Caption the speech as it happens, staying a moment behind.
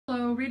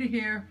Rita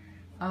here.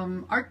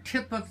 Art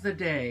tip of the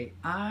day.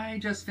 I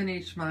just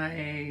finished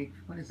my,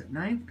 what is it,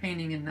 ninth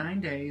painting in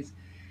 9 days,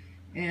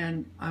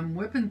 and I'm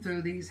whipping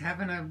through these,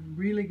 having a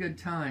really good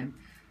time.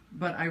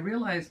 But I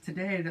realized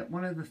today that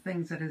one of the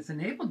things that has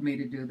enabled me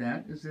to do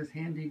that is this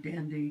handy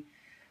dandy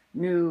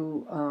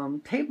new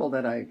table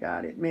that I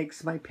got. It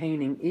makes my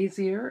painting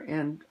easier,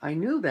 and I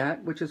knew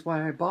that, which is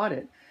why I bought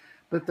it.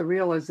 But the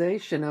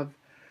realization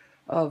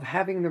of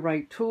having the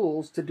right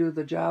tools to do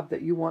the job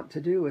that you want to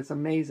do is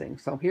amazing.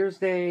 So here's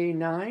day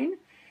 9,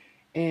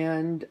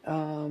 and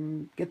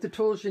get the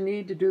tools you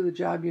need to do the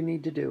job you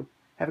need to do.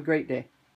 Have a great day.